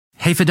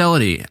Hey,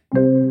 Fidelity.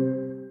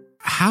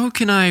 How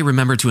can I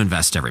remember to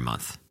invest every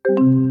month?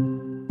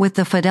 With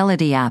the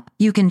Fidelity app,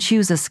 you can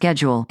choose a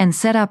schedule and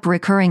set up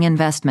recurring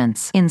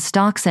investments in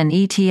stocks and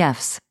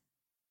ETFs.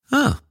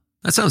 Oh,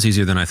 that sounds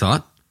easier than I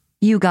thought.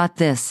 You got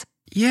this.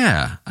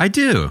 Yeah, I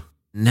do.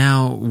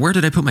 Now, where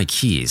did I put my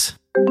keys?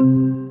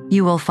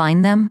 You will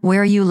find them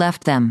where you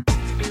left them.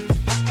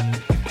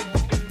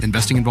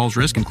 Investing involves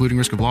risk, including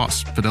risk of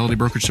loss. Fidelity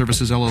Brokerage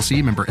Services,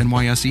 LLC, member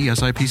NYSE,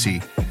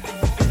 SIPC.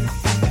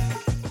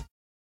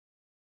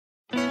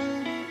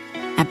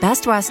 At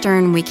Best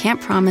Western, we can't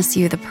promise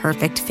you the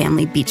perfect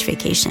family beach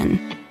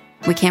vacation.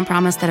 We can't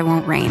promise that it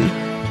won't rain,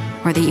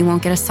 or that you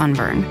won't get a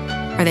sunburn,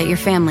 or that your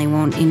family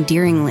won't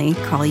endearingly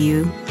call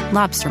you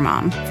Lobster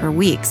Mom for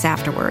weeks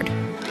afterward.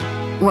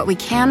 What we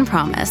can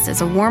promise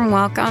is a warm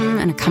welcome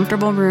and a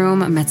comfortable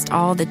room amidst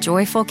all the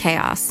joyful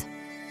chaos.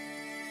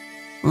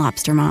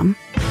 Lobster Mom.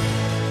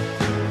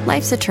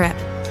 Life's a trip.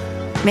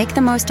 Make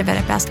the most of it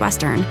at Best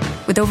Western,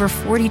 with over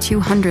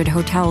 4,200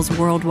 hotels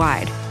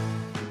worldwide.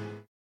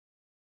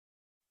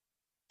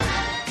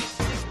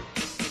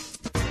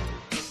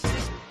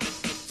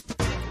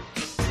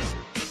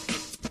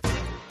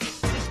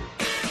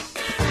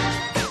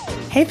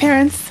 Hey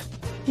parents,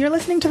 you're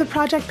listening to the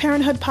Project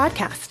Parenthood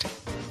podcast.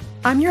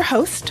 I'm your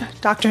host,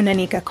 Dr.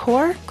 Nanika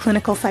Kaur,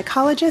 clinical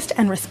psychologist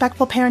and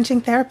respectful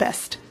parenting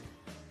therapist.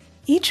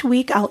 Each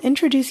week, I'll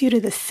introduce you to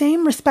the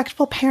same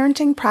respectful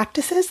parenting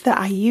practices that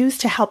I use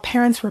to help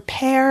parents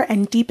repair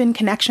and deepen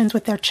connections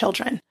with their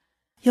children.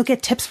 You'll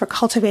get tips for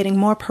cultivating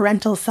more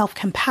parental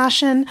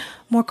self-compassion,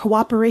 more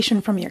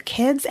cooperation from your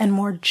kids, and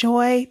more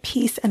joy,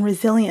 peace, and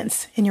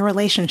resilience in your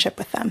relationship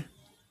with them.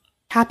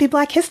 Happy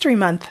Black History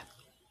Month!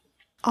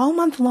 All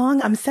month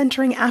long, I'm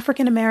centering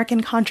African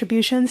American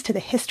contributions to the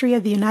history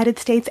of the United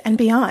States and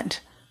beyond.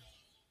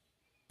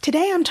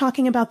 Today, I'm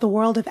talking about the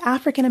world of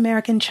African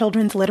American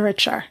children's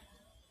literature,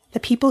 the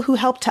people who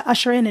helped to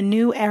usher in a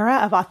new era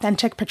of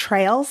authentic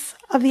portrayals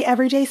of the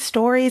everyday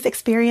stories,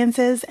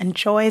 experiences, and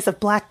joys of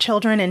Black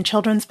children in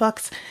children's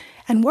books,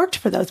 and worked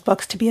for those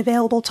books to be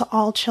available to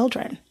all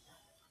children.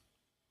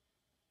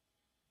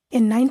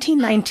 In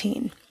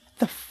 1919,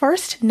 the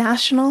first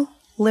National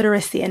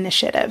Literacy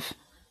Initiative,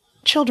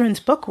 Children's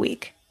Book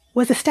Week,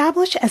 was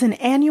established as an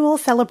annual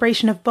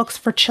celebration of books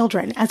for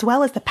children, as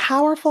well as the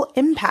powerful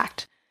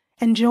impact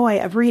and joy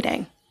of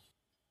reading.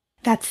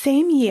 That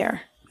same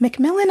year,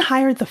 Macmillan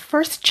hired the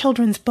first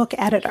children's book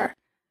editor,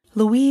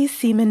 Louise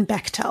Seaman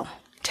Bechtel,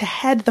 to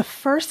head the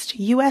first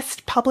U.S.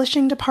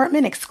 publishing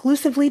department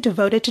exclusively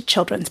devoted to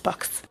children's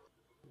books.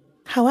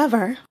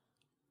 However,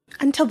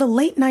 until the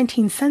late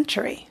 19th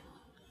century,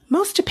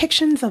 most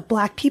depictions of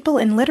Black people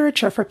in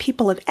literature for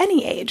people of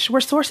any age were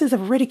sources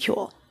of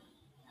ridicule,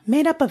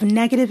 made up of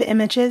negative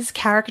images,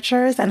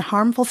 caricatures, and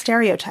harmful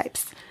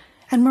stereotypes,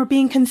 and were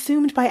being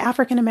consumed by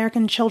African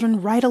American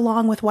children right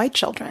along with white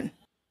children.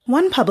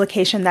 One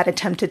publication that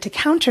attempted to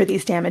counter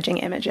these damaging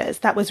images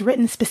that was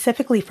written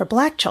specifically for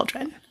Black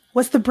children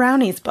was the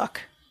Brownies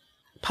book,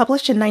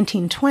 published in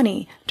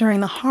 1920 during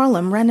the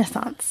Harlem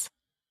Renaissance.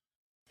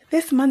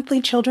 This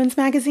monthly children's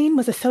magazine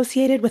was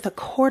associated with a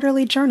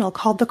quarterly journal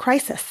called The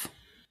Crisis,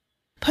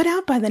 put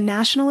out by the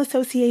National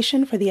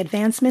Association for the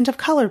Advancement of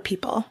Colored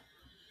People,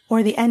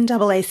 or the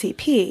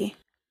NAACP,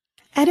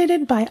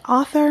 edited by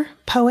author,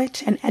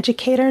 poet, and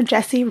educator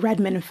Jessie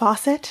Redmond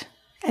Fawcett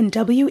and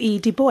W.E.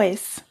 Du Bois,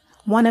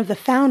 one of the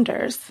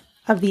founders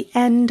of the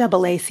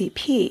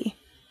NAACP.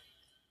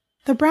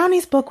 The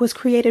Brownies book was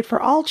created for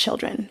all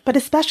children, but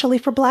especially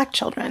for Black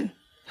children,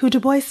 who Du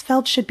Bois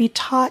felt should be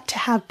taught to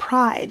have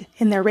pride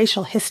in their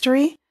racial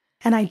history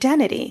and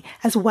identity,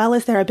 as well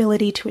as their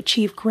ability to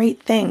achieve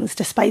great things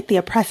despite the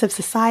oppressive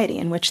society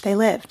in which they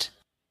lived.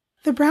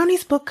 The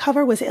Brownies book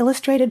cover was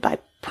illustrated by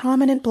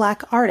prominent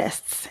Black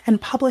artists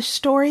and published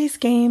stories,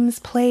 games,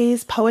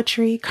 plays,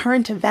 poetry,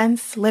 current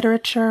events,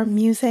 literature,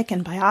 music,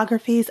 and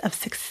biographies of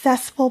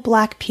successful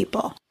Black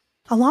people,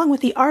 along with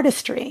the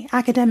artistry,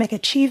 academic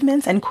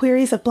achievements, and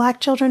queries of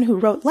Black children who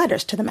wrote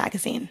letters to the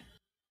magazine.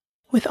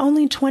 With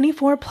only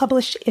 24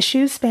 published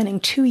issues spanning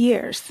 2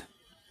 years,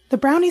 the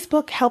Brownies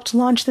book helped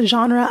launch the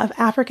genre of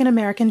African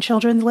American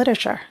children's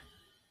literature.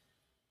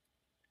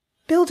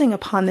 Building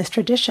upon this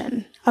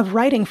tradition of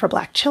writing for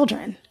Black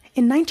children,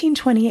 in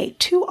 1928,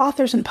 2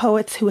 authors and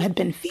poets who had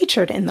been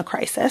featured in The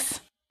Crisis,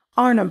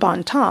 Arna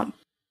Bontemps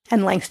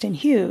and Langston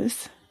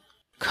Hughes,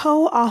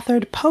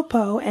 co-authored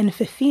Popo and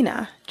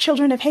Fifina,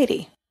 Children of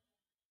Haiti,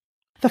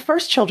 the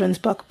first children's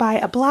book by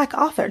a Black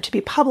author to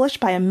be published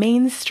by a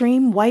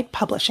mainstream white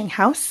publishing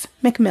house,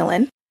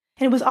 Macmillan,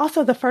 and it was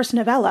also the first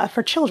novella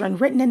for children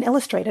written and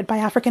illustrated by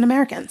African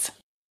Americans.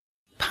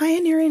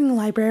 Pioneering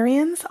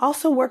librarians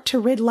also worked to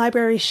rid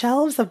library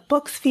shelves of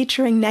books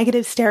featuring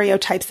negative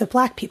stereotypes of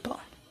Black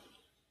people.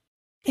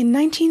 In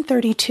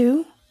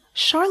 1932,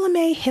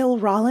 Charlemagne Hill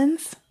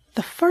Rollins,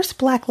 the first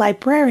Black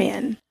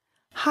librarian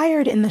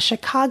hired in the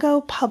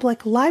Chicago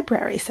Public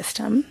Library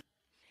System,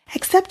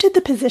 accepted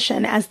the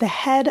position as the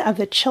head of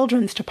the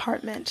children's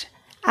department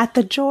at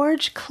the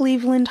George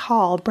Cleveland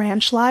Hall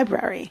Branch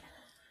Library,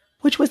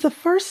 which was the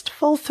first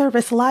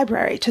full-service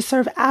library to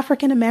serve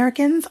African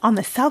Americans on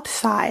the South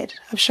Side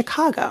of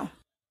Chicago.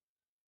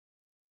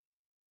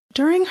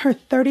 During her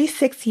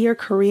 36-year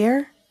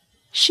career,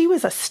 she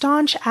was a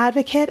staunch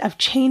advocate of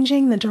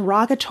changing the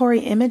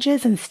derogatory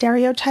images and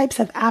stereotypes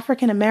of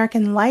African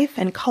American life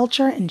and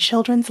culture in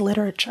children's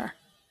literature.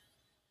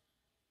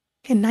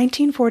 In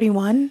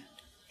 1941,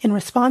 in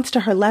response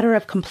to her letter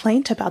of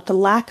complaint about the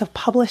lack of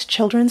published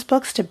children's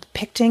books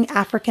depicting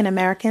African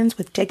Americans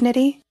with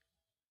dignity,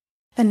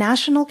 the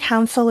National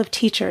Council of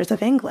Teachers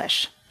of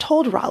English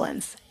told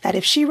Rollins that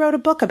if she wrote a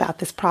book about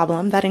this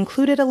problem that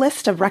included a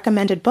list of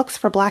recommended books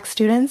for Black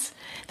students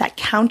that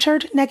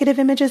countered negative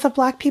images of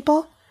Black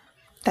people,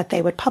 that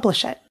they would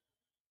publish it.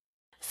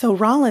 So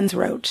Rollins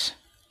wrote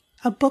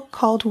a book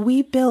called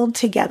We Build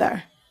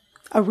Together,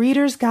 A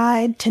Reader's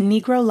Guide to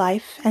Negro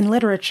Life and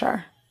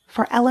Literature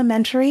for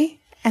Elementary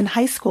and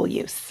High School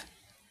Use,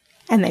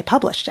 and they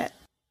published it.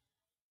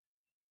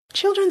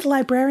 Children's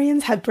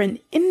librarians have been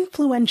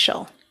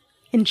influential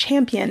in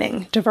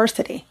championing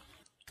diversity.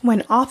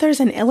 When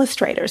authors and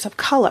illustrators of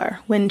color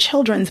win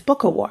children's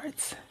book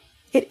awards,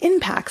 it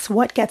impacts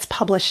what gets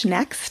published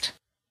next,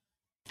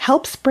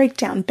 helps break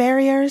down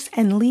barriers,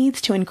 and leads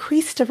to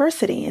increased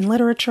diversity in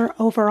literature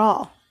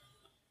overall.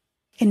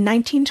 In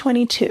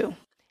 1922,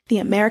 the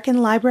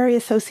American Library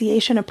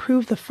Association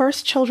approved the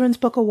first children's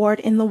book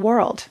award in the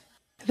world.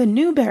 The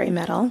Newbery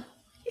Medal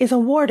is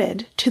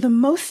awarded to the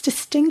most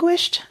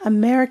distinguished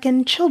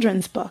American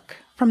children's book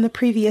from the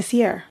previous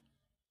year.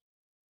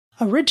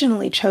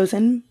 Originally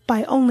chosen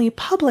by only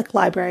public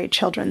library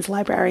children's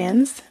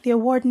librarians, the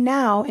award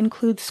now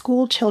includes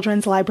school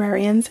children's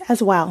librarians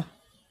as well.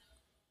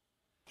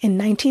 In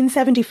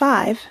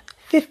 1975,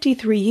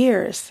 53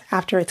 years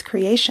after its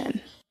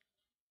creation,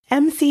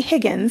 M.C.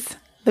 Higgins,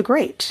 the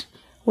Great,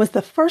 was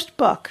the first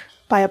book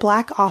by a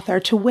Black author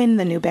to win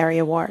the Newbery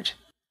Award.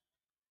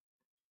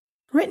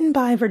 Written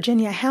by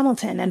Virginia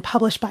Hamilton and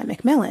published by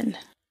Macmillan,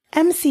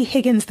 M.C.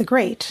 Higgins the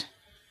Great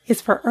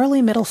is for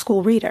early middle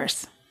school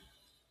readers.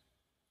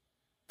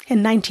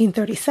 In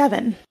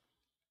 1937,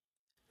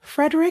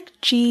 Frederick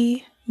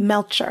G.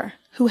 Melcher,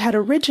 who had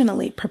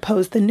originally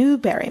proposed the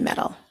Newbery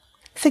Medal,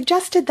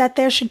 suggested that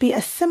there should be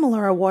a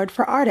similar award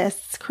for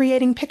artists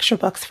creating picture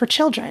books for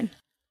children,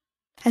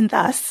 and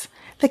thus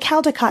the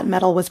Caldecott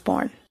Medal was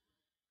born.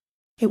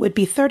 It would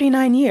be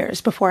 39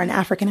 years before an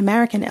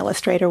African-American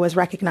illustrator was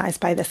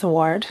recognized by this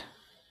award,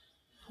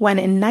 when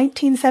in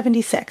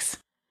 1976,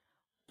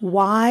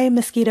 Why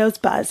Mosquitoes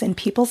Buzz in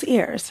People's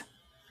Ears,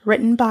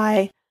 written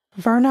by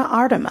Verna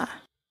Ardema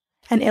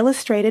and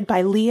illustrated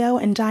by Leo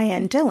and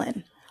Diane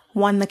Dillon,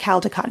 won the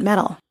Caldecott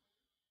Medal.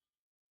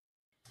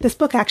 This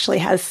book actually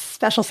has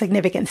special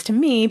significance to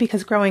me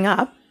because growing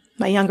up,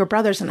 my younger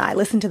brothers and I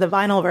listened to the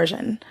vinyl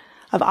version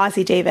of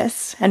Ossie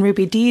Davis and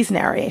Ruby Dee's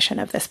narration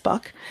of this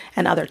book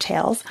and other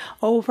tales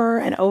over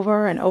and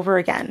over and over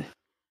again.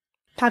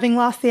 Having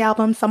lost the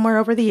album somewhere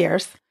over the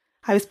years,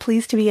 I was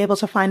pleased to be able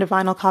to find a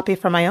vinyl copy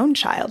for my own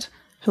child,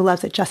 who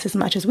loves it just as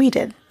much as we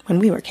did when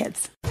we were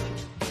kids.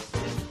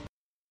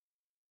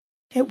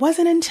 It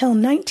wasn't until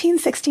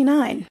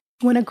 1969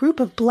 when a group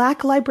of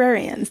Black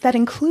librarians that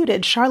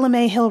included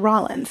Charlamagne Hill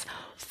Rollins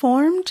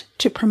formed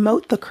to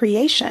promote the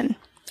creation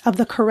of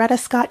the Coretta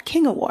Scott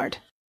King Award.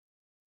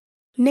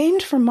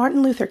 Named for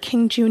Martin Luther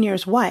King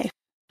Jr.'s wife,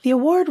 the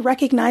award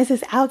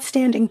recognizes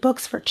outstanding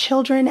books for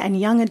children and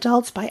young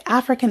adults by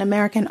African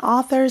American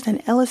authors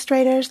and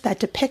illustrators that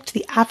depict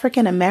the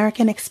African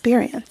American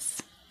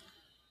experience.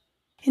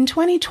 In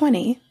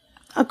 2020,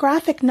 a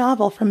graphic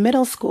novel for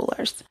middle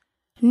schoolers,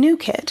 New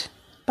Kid,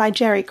 by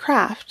Jerry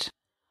Craft,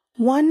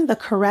 won the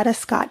Coretta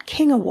Scott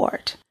King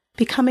Award,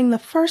 becoming the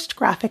first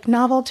graphic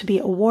novel to be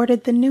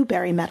awarded the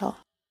Newbery Medal.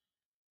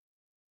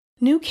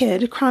 New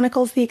Kid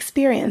chronicles the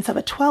experience of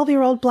a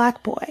 12-year-old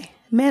Black boy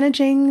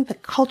managing the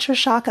culture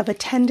shock of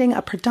attending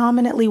a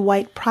predominantly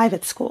white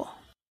private school.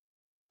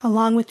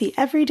 Along with the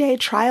everyday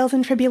trials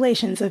and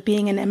tribulations of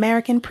being an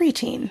American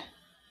preteen,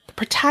 the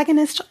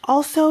protagonist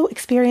also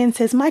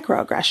experiences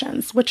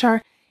microaggressions, which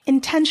are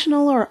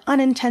intentional or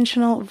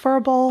unintentional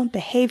verbal,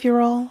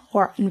 behavioral,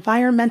 or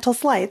environmental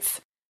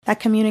slights that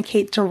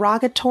communicate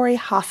derogatory,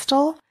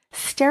 hostile,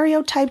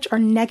 stereotyped, or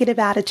negative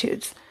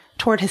attitudes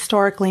toward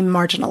historically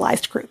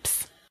marginalized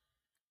groups.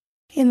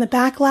 In the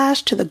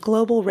backlash to the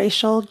global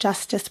racial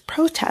justice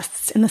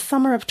protests in the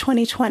summer of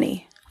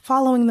 2020,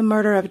 following the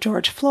murder of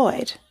George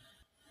Floyd,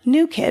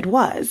 New Kid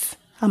was,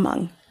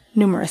 among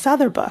numerous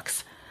other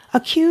books,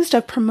 accused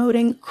of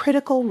promoting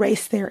critical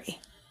race theory.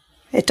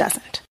 It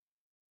doesn't.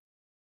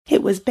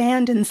 It was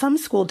banned in some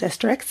school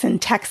districts in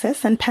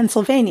Texas and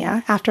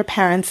Pennsylvania after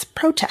parents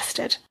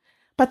protested,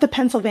 but the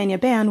Pennsylvania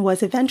ban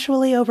was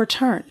eventually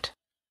overturned.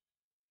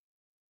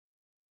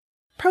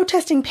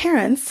 Protesting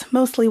parents,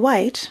 mostly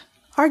white,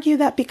 argue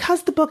that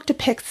because the book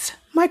depicts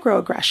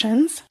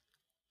microaggressions,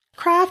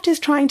 Craft is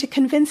trying to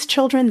convince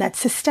children that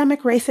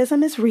systemic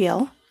racism is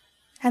real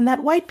and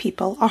that white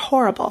people are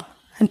horrible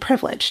and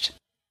privileged.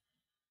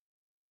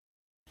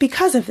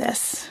 Because of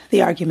this,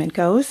 the argument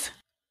goes,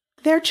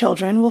 their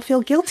children will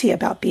feel guilty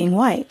about being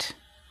white,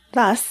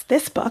 Thus,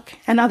 this book,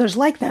 and others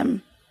like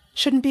them,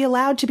 shouldn't be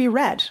allowed to be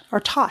read or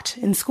taught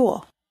in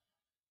school.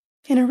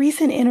 In a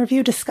recent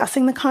interview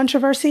discussing the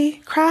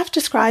controversy, Kraft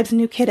describes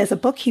New Kid as a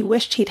book he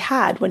wished he'd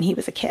had when he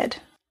was a kid.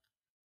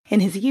 In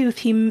his youth,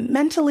 he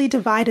mentally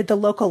divided the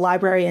local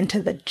library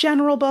into the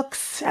general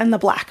books and the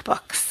black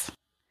books.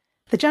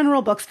 The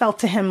general books felt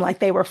to him like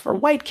they were for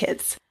white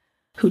kids,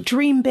 who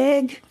dream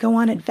big, go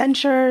on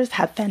adventures,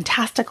 have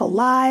fantastical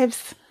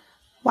lives,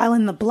 while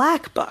in the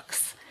black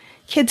books,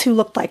 kids who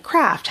looked like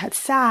Kraft had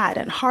sad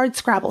and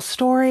hard-scrabble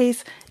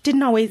stories,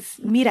 didn't always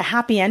meet a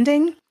happy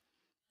ending,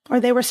 or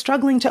they were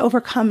struggling to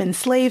overcome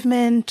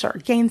enslavement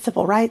or gain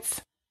civil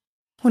rights.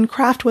 When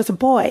Kraft was a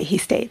boy, he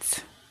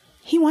states,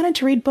 he wanted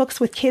to read books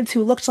with kids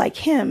who looked like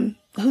him,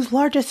 whose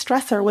largest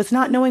stressor was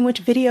not knowing which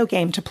video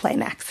game to play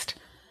next.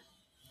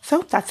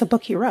 So that's the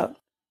book he wrote.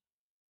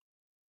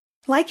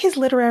 Like his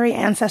literary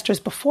ancestors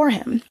before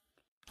him,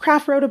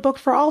 Kraft wrote a book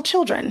for all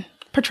children,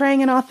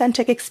 portraying an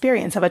authentic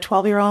experience of a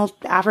 12-year-old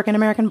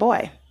African-American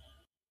boy.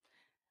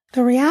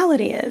 The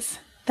reality is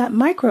that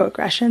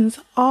microaggressions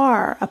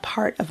are a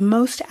part of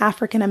most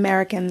African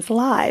Americans'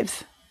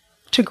 lives,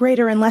 to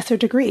greater and lesser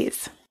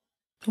degrees.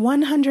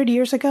 100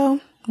 years ago,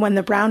 when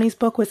the Brownies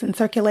book was in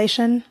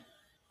circulation,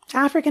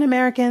 African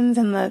Americans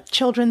in the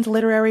children's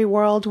literary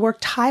world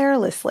worked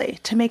tirelessly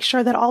to make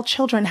sure that all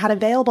children had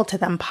available to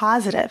them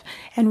positive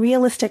and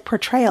realistic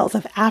portrayals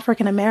of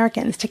African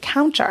Americans to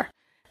counter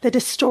the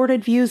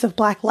distorted views of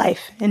Black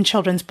life in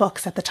children's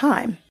books at the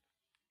time.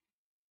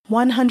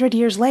 100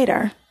 years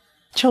later,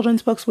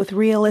 children's books with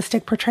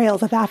realistic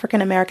portrayals of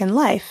African American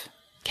life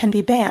can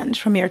be banned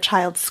from your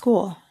child's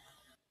school.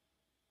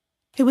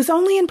 It was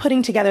only in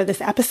putting together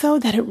this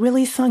episode that it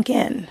really sunk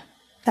in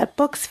that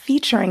books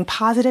featuring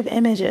positive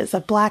images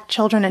of Black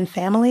children and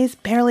families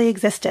barely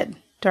existed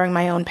during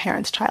my own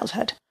parents'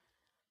 childhood.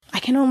 I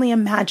can only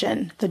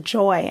imagine the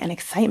joy and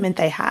excitement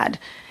they had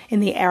in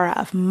the era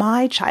of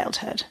my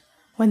childhood,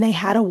 when they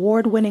had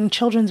award-winning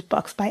children's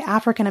books by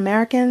African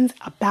Americans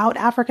about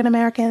African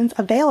Americans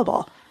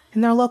available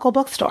in their local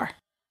bookstore.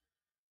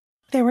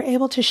 They were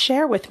able to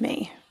share with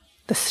me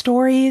the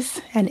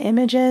stories and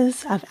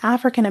images of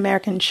African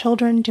American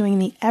children doing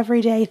the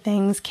everyday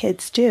things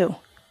kids do.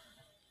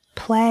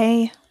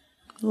 Play,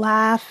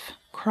 laugh,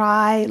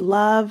 cry,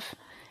 love,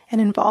 and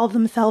involve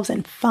themselves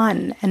in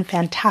fun and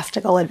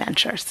fantastical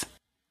adventures.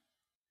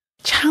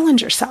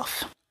 Challenge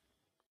yourself.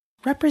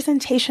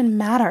 Representation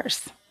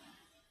matters.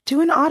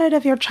 Do an audit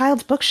of your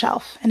child's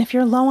bookshelf, and if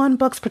you're low on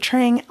books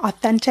portraying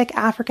authentic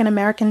African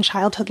American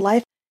childhood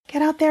life,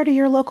 get out there to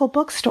your local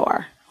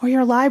bookstore or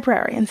your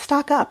library and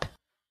stock up.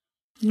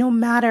 No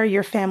matter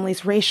your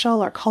family's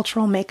racial or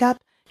cultural makeup,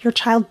 your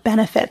child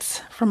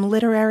benefits from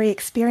literary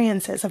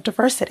experiences of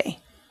diversity.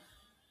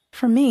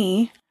 For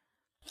me,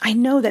 I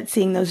know that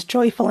seeing those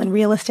joyful and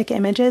realistic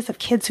images of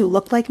kids who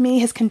look like me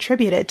has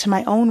contributed to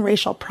my own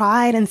racial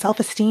pride and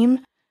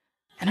self-esteem,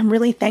 and I'm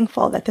really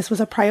thankful that this was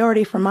a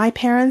priority for my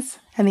parents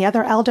and the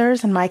other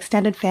elders in my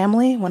extended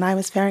family when I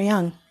was very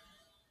young.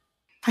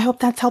 I hope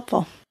that's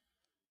helpful.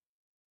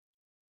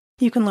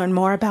 You can learn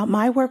more about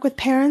my work with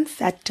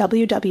parents at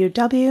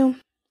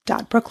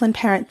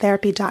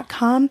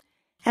www.brooklynparenttherapy.com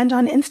and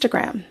on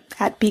Instagram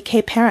at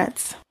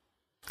BKParents.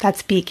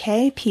 That's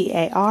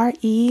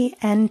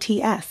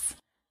BKPARENTS.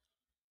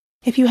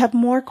 If you have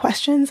more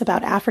questions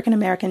about African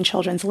American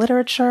children's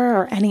literature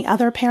or any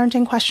other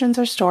parenting questions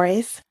or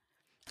stories,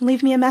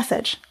 leave me a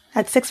message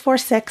at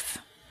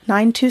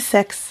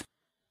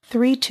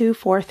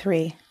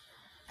 646-926-3243.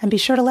 And be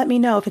sure to let me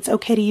know if it's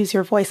okay to use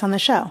your voice on the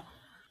show.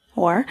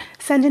 Or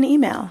send an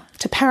email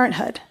to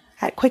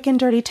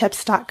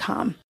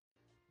parenthood@quickanddirtytips.com.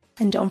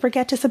 And don't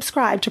forget to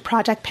subscribe to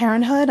Project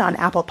Parenthood on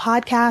Apple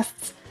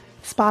Podcasts,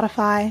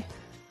 Spotify,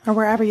 or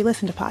wherever you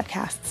listen to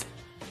podcasts.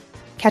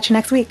 Catch you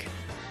next week.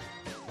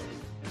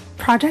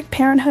 Project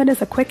Parenthood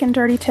is a Quick and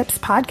Dirty Tips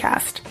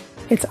podcast.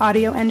 It's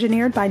audio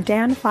engineered by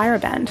Dan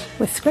Firebend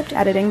with script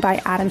editing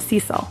by Adam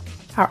Cecil.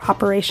 Our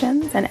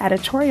operations and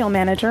editorial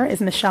manager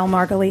is Michelle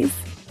Margulies.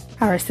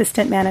 Our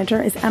assistant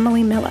manager is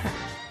Emily Miller.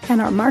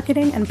 And our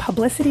marketing and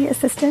publicity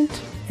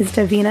assistant is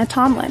Davina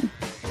Tomlin.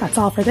 That's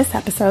all for this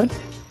episode.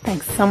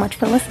 Thanks so much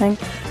for listening.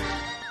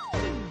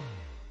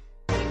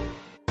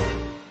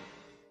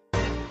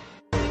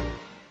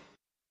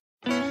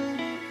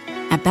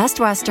 At Best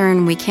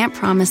Western, we can't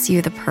promise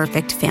you the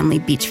perfect family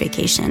beach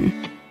vacation.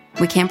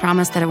 We can't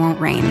promise that it won't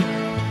rain,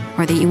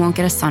 or that you won't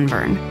get a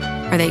sunburn,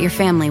 or that your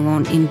family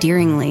won't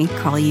endearingly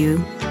call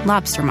you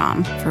Lobster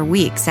Mom for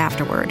weeks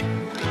afterward.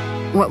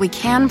 What we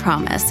can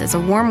promise is a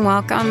warm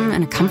welcome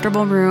and a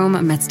comfortable room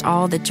amidst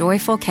all the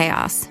joyful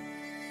chaos.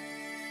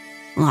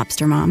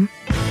 Lobster Mom.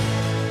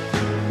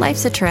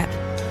 Life's a trip.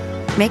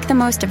 Make the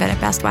most of it at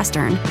Best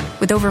Western,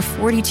 with over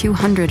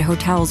 4,200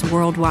 hotels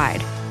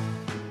worldwide.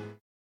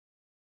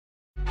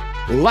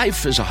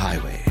 Life is a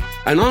highway,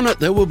 and on it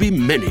there will be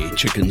many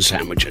chicken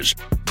sandwiches.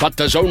 But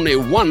there's only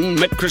one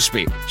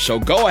McCrispy. So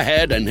go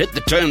ahead and hit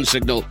the turn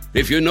signal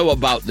if you know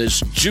about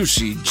this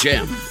juicy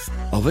gem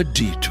of a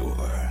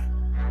detour.